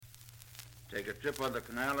Take a trip on the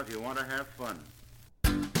canal if you want to have fun.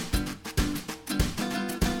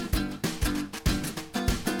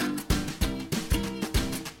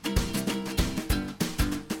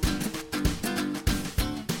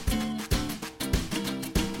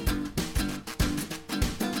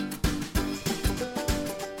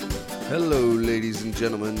 Hello, ladies and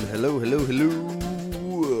gentlemen. Hello.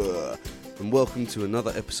 And welcome to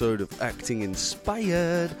another episode of Acting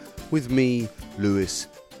Inspired with me, Lewis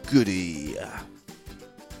Goody.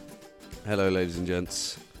 Hello, ladies and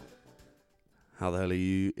gents. How the hell are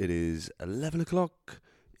you? It is 11 o'clock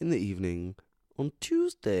in the evening on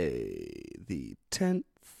Tuesday, the 10th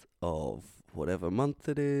of whatever month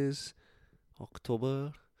it is,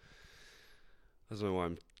 October. I don't know why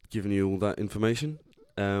I'm giving you all that information.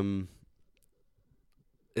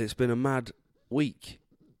 It's been a mad week.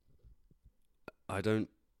 I don't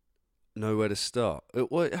know where to start.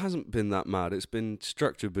 It hasn't been that mad. It's been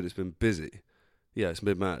structured, but it's been busy. Yeah, it's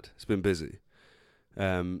been mad. It's been busy.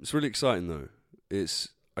 It's really exciting, though.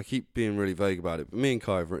 I keep being really vague about it, but me and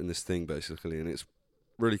Kai have written this thing, basically, and it's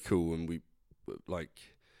really cool, and we,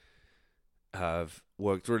 have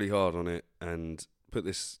worked really hard on it and put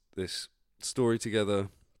this story together,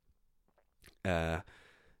 and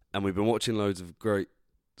we've been watching loads of great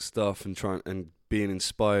stuff and being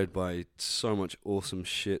inspired by so much awesome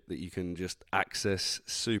shit that you can just access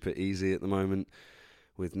super easy at the moment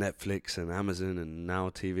with Netflix and Amazon and Now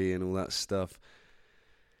TV and all that stuff.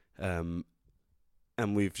 And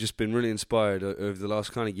we've just been really inspired over the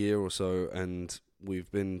last kind of year or so, and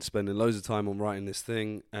we've been spending loads of time on writing this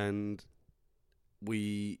thing, and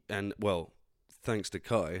thanks to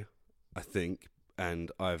Kai, I think,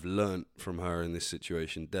 and I've learnt from her in this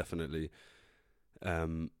situation, definitely.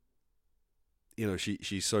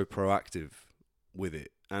 She's so proactive with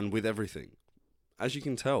it and with everything. As you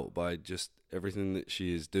can tell by just everything that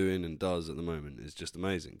she is doing and does at the moment is just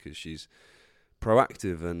amazing, because she's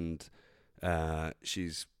proactive and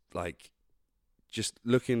she's just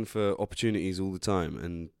looking for opportunities all the time,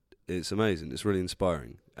 and it's amazing. It's really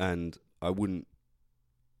inspiring, and it's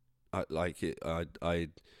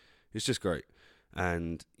just great.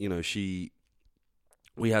 And,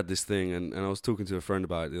 we had this thing, and I was talking to a friend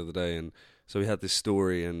about it the other day, and so we had this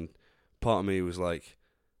story, and part of me was like,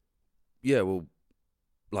 yeah, well,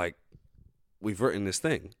 we've written this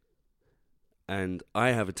thing. And I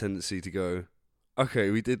have a tendency to go, okay,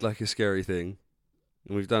 we did a scary thing,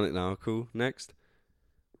 and we've done it now, cool, next.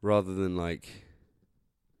 Rather than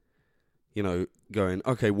going,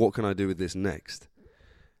 okay, what can I do with this next?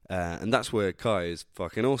 And that's where Kai is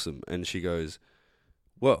fucking awesome. And she goes,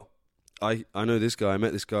 well, I know this guy. I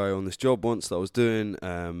met this guy on this job once that I was doing,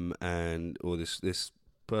 or this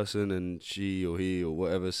person, and she or he or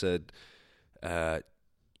whatever said, I'm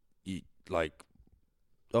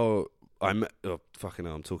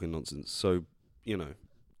talking nonsense. So,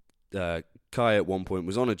 Kai at one point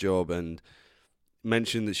was on a job and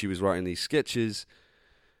mentioned that she was writing these sketches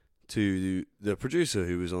to the producer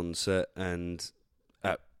who was on set, and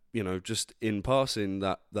just in passing,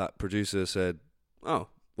 that producer said, oh,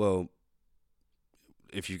 well,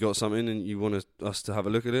 if you've got something and you want us to have a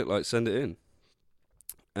look at it, send it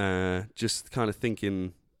in. Just kind of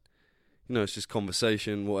thinking, it's just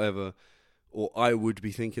conversation, whatever. Or I would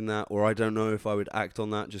be thinking that, or I don't know if I would act on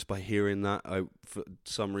that just by hearing that. I, for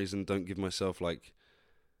some reason, don't give myself,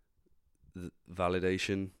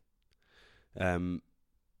 validation.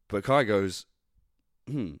 But Kai goes,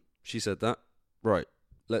 she said that. Right,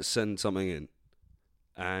 let's send something in.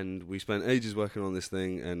 And we spent ages working on this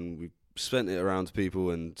thing, and we spent it around to people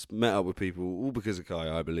and met up with people, all because of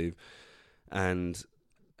Kai, I believe. And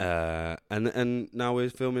now we're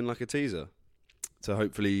filming a teaser to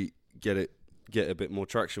hopefully get a bit more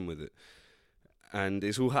traction with it. And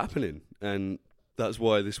it's all happening. And that's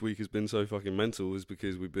why this week has been so fucking mental, is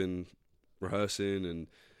because we've been rehearsing and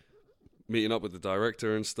meeting up with the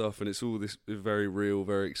director and stuff, and it's all this very real,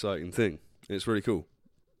 very exciting thing. It's really cool.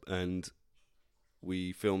 And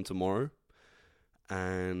we film tomorrow,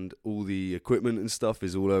 and all the equipment and stuff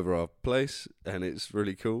is all over our place, and it's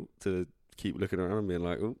really cool to keep looking around and being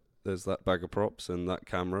like, oh, there's that bag of props and that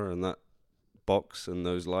camera and that box and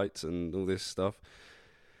those lights and all this stuff.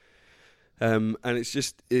 And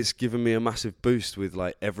it's given me a massive boost with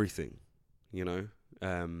everything,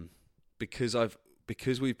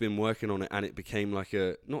 because we've been working on it, and it became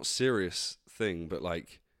a not serious thing, but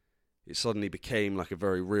it suddenly became a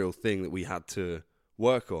very real thing that we had to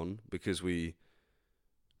work on, because we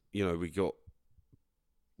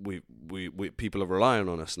people are relying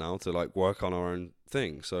on us now to work on our own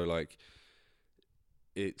thing. So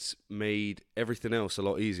it's made everything else a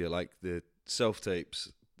lot easier, the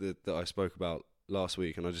self-tapes, that I spoke about last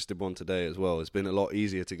week, and I just did one today as well. It's been a lot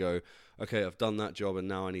easier to go, okay, I've done that job and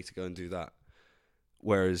now I need to go and do that.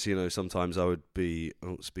 Whereas, sometimes I would be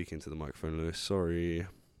speaking to the microphone, Lewis, sorry.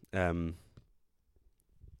 I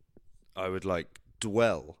would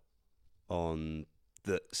dwell on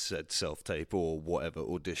that said self-tape or whatever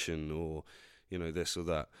audition or this or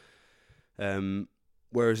that.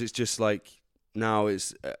 Whereas it's just now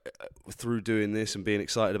it's through doing this and being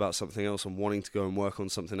excited about something else and wanting to go and work on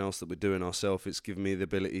something else that we're doing ourselves, it's given me the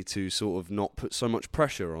ability to sort of not put so much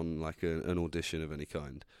pressure on an audition of any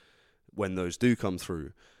kind when those do come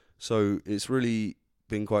through. So it's really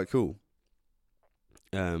been quite cool.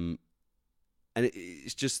 And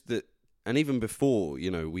it's just that, and even before,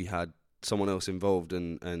 we had someone else involved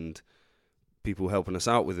and people helping us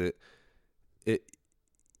out with it,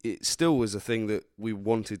 it still was a thing that we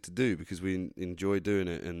wanted to do because we enjoy doing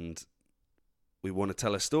it and we want to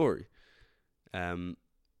tell a story.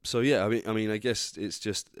 So yeah, I mean, I guess it's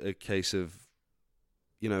just a case of,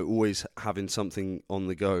 always having something on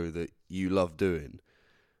the go that you love doing.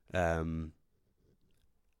 And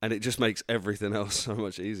it just makes everything else so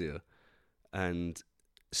much easier and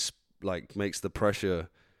makes the pressure,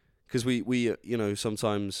 because we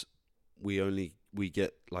sometimes we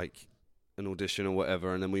get an audition or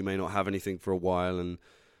whatever, and then we may not have anything for a while, and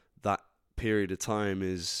that period of time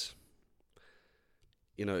is,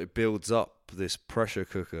 it builds up this pressure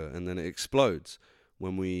cooker and then it explodes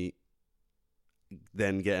when we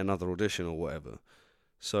then get another audition or whatever.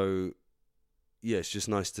 So yeah, it's just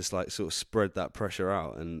nice to sort of spread that pressure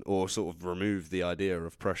out or sort of remove the idea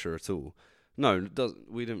of pressure at all. No,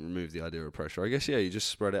 we didn't remove the idea of pressure. I guess, yeah, you just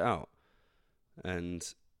spread it out. And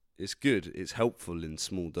it's good. It's helpful in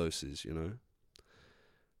small doses,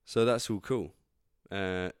 So that's all cool.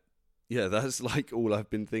 Yeah, that's all I've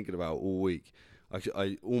been thinking about all week. I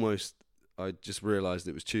just realised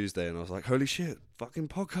it was Tuesday and I was like, holy shit, fucking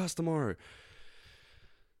podcast tomorrow.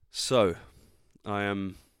 So,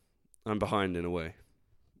 I'm behind in a way.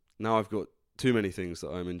 Now I've got too many things that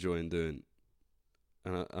I'm enjoying doing.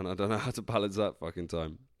 And I don't know how to balance that fucking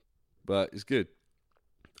time. But it's good.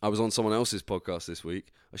 I was on someone else's podcast this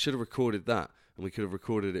week. I should have recorded that, and we could have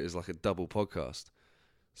recorded it as a double podcast.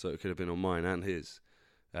 So it could have been on mine and his.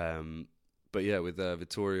 But yeah, with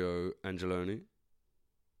Vittorio Angeloni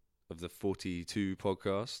of the 42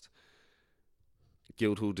 podcast.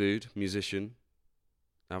 Guildhall dude, musician,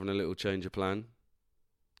 having a little change of plan,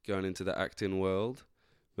 going into the acting world.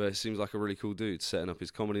 But it seems like a really cool dude, setting up his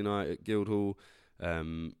comedy night at Guildhall.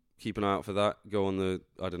 Keep an eye out for that. Go on the,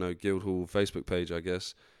 Guildhall Facebook page, I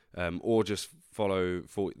guess. Or just follow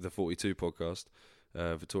the 42 podcast,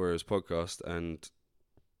 Vittorio's podcast, and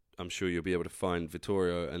I'm sure you'll be able to find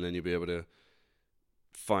Vittorio, and then you'll be able to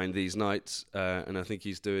find these nights. And I think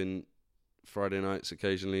he's doing Friday nights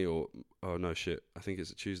occasionally, I think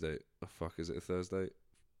it's a Tuesday. Oh fuck, is it a Thursday?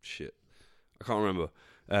 Shit, I can't remember.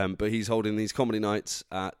 But he's holding these comedy nights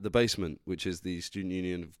at The Basement, which is the Student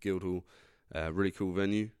Union of Guildhall. Really cool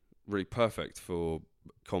venue, really perfect for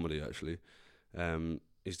comedy actually.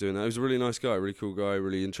 He's doing that. He's a really nice guy, really cool guy,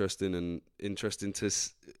 really interesting to.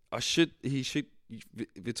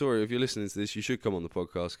 Vittorio, if you're listening to this, you should come on the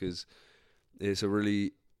podcast because it's a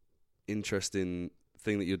really interesting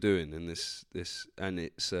thing that you're doing, and this, and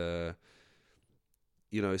it's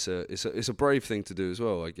it's a brave thing to do as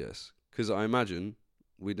well, I guess, because I imagine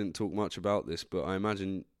we didn't talk much about this, but I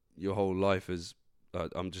imagine your whole life is.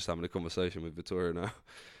 I'm just having a conversation with Vittorio now,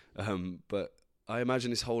 but I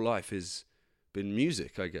imagine his whole life has been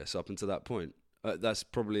music, I guess, up until that point. That's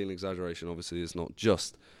probably an exaggeration. Obviously, it's not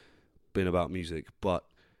just been about music, but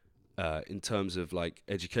in terms of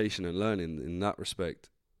education and learning in that respect,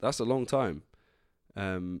 that's a long time.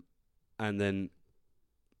 And then,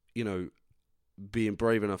 being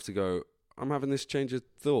brave enough to go, I'm having this change of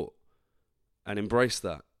thought, and embrace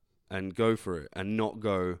that, and go for it, and not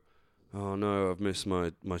go, oh no, I've missed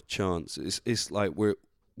my chance. It's like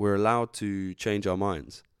we're allowed to change our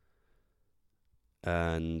minds,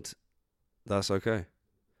 and that's okay.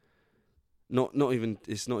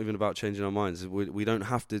 It's not even about changing our minds. We don't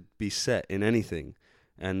have to be set in anything,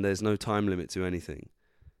 and there's no time limit to anything.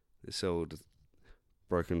 This old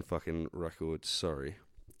broken fucking record. Sorry,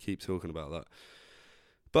 keep talking about that.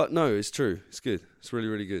 But no, it's true. It's good. It's really,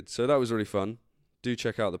 really good. So that was really fun. Do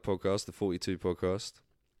check out the podcast, the 42 podcast.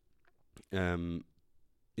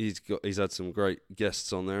 He's had some great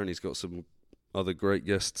guests on there, and he's got some other great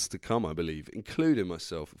guests to come, I believe, including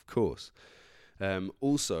myself, of course.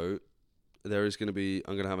 Also, I'm going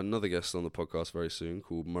to have another guest on the podcast very soon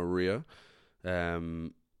called Maria,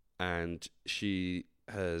 and she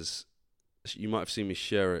has you might have seen me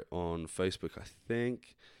share it on Facebook, I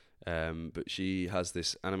think. But she has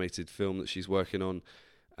this animated film that she's working on,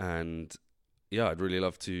 and yeah, I'd really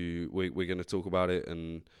love to. We're going to talk about it,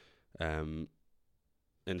 and I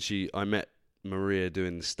met Maria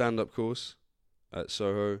doing the stand-up course at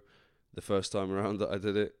Soho the first time around that I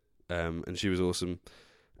did it, and she was awesome.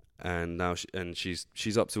 And now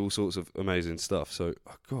she's up to all sorts of amazing stuff. So,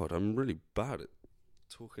 oh God, I'm really bad at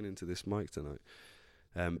talking into this mic tonight.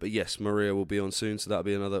 But yes, Maria will be on soon, so that'll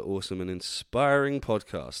be another awesome and inspiring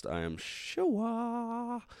podcast, I am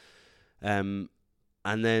sure. And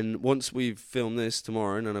then once we've filmed this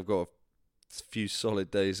tomorrow, and I've got a few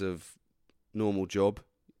solid days of normal job,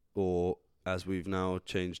 or as we've now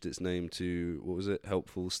changed its name to, what was it?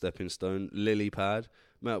 Helpful Stepping Stone, Lily Pad.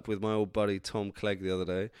 Met up with my old buddy Tom Clegg the other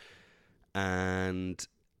day, and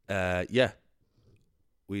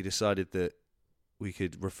we decided that we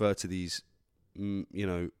could refer to these,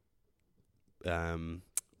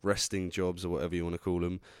 resting jobs or whatever you want to call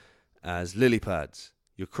them, as lily pads.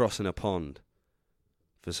 You're crossing a pond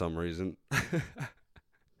for some reason,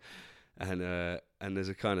 and there's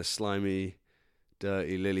a kind of slimy,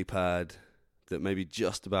 dirty lily pad that maybe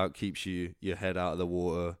just about keeps your head out of the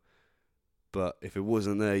water. But if it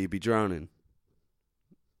wasn't there, you'd be drowning.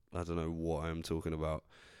 I don't know what I'm talking about.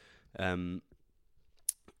 Has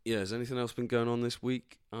anything else been going on this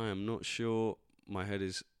week? I am not sure. My head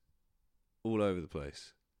is all over the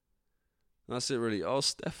place. That's it, really. Oh,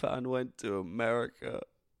 Stefan went to America.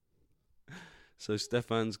 So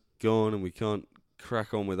Stefan's gone, and we can't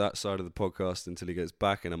crack on with that side of the podcast until he gets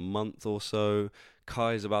back in a month or so.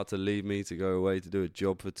 Kai's about to leave me to go away to do a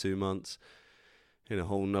job for 2 months in a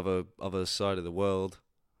whole other side of the world,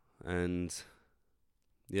 and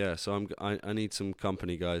yeah, so I need some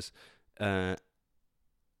company, guys.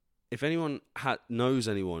 If anyone knows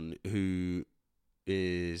anyone who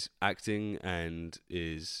is acting and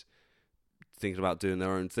is thinking about doing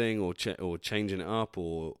their own thing, or changing it up,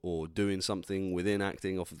 or doing something within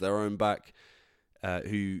acting off of their own back,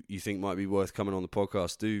 who you think might be worth coming on the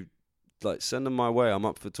podcast, do send them my way. I'm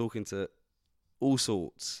up for talking to all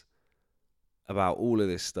sorts about all of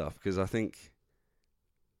this stuff, because I think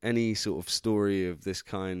any sort of story of this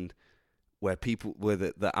kind where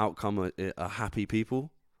the outcome are happy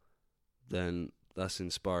people, then that's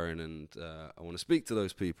inspiring, and I want to speak to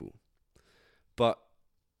those people. But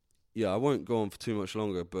yeah, I won't go on for too much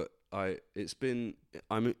longer, but I'm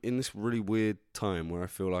in this really weird time where I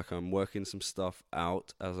feel like I'm working some stuff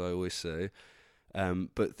out, as I always say,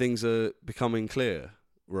 but things are becoming clearer,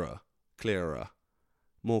 more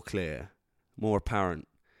clear, more apparent.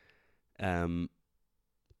 I'm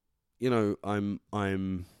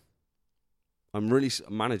really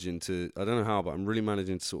managing to, I don't know how, but I'm really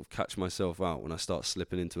managing to sort of catch myself out when I start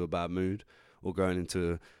slipping into a bad mood, or going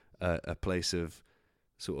into a place of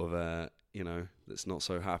sort of that's not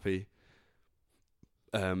so happy.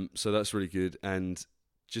 So that's really good, and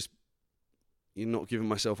just not giving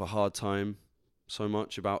myself a hard time so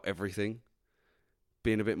much about everything,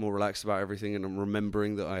 being a bit more relaxed about everything, and I'm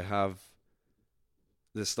remembering that I have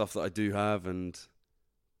the stuff that I do have, and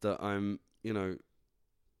that I'm,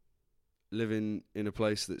 living in a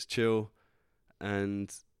place that's chill, London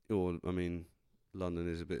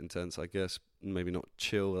is a bit intense, I guess. Maybe not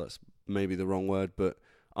chill, that's maybe the wrong word, but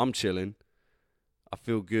I'm chilling. I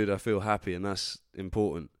feel good, I feel happy, and that's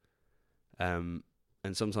important. And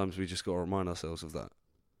sometimes we just got to remind ourselves of that.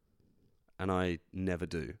 And I never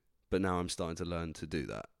do, but now I'm starting to learn to do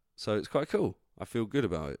that. So it's quite cool. I feel good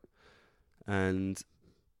about it. And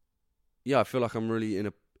yeah, I feel like I'm really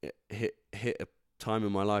in hit a time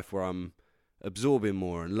in my life where I'm absorbing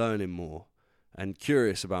more and learning more and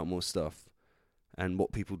curious about more stuff and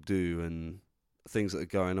what people do and things that are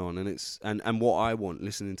going on, and it's and what I want,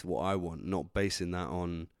 listening to what I want, not basing that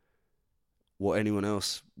on what anyone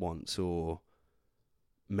else wants or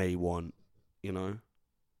may want,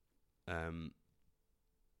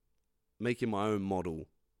 making my own model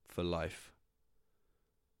for life,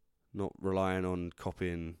 not relying on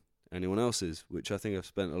copying anyone else's, which I think I've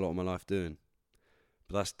spent a lot of my life doing.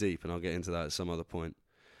 But that's deep, and I'll get into that at some other point.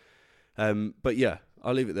 But yeah,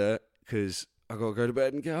 I'll leave it there, because I've got to go to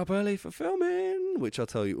bed and get up early for filming, which I'll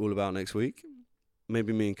tell you all about next week.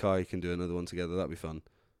 Maybe me and Kai can do another one together. That'd be fun.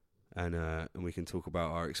 And we can talk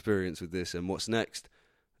about our experience with this and what's next.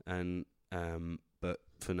 And but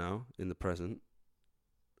for now, in the present,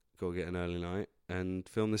 got to get an early night and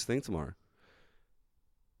film this thing tomorrow.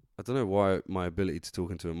 I don't know why my ability to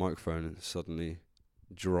talk into a microphone suddenly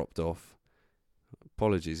dropped off.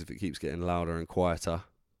 Apologies if it keeps getting louder and quieter.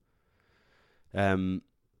 But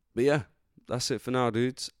yeah, that's it for now,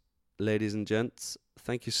 dudes. Ladies and gents,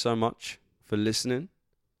 thank you so much for listening.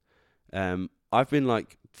 I've been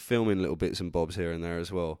like filming little bits and bobs here and there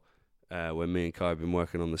as well, when me and Kai have been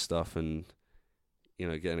working on the stuff and, you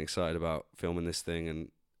know, getting excited about filming this thing,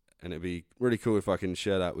 and it'd be really cool if I can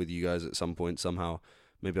share that with you guys at some point somehow.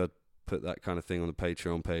 Maybe I'd put that kind of thing on the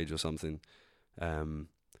Patreon page or something.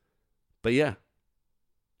 But yeah,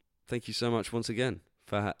 thank you so much once again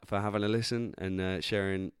for having a listen and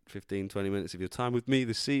sharing 15-20 minutes of your time with me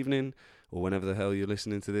this evening, or whenever the hell you're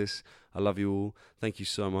listening to this. I love you all. Thank you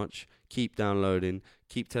so much. Keep downloading.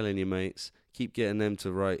 Keep telling your mates. Keep getting them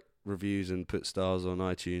to write reviews and put stars on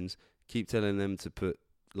iTunes. Keep telling them to put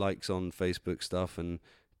likes on Facebook stuff and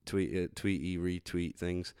retweet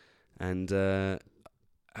things. And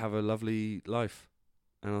have a lovely life.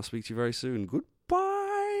 And I'll speak to you very soon. Goodbye.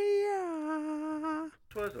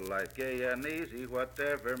 'Twas a light, gay and easy,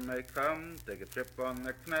 whatever may come. Take a trip on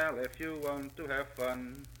the canal if you want to have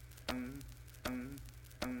fun.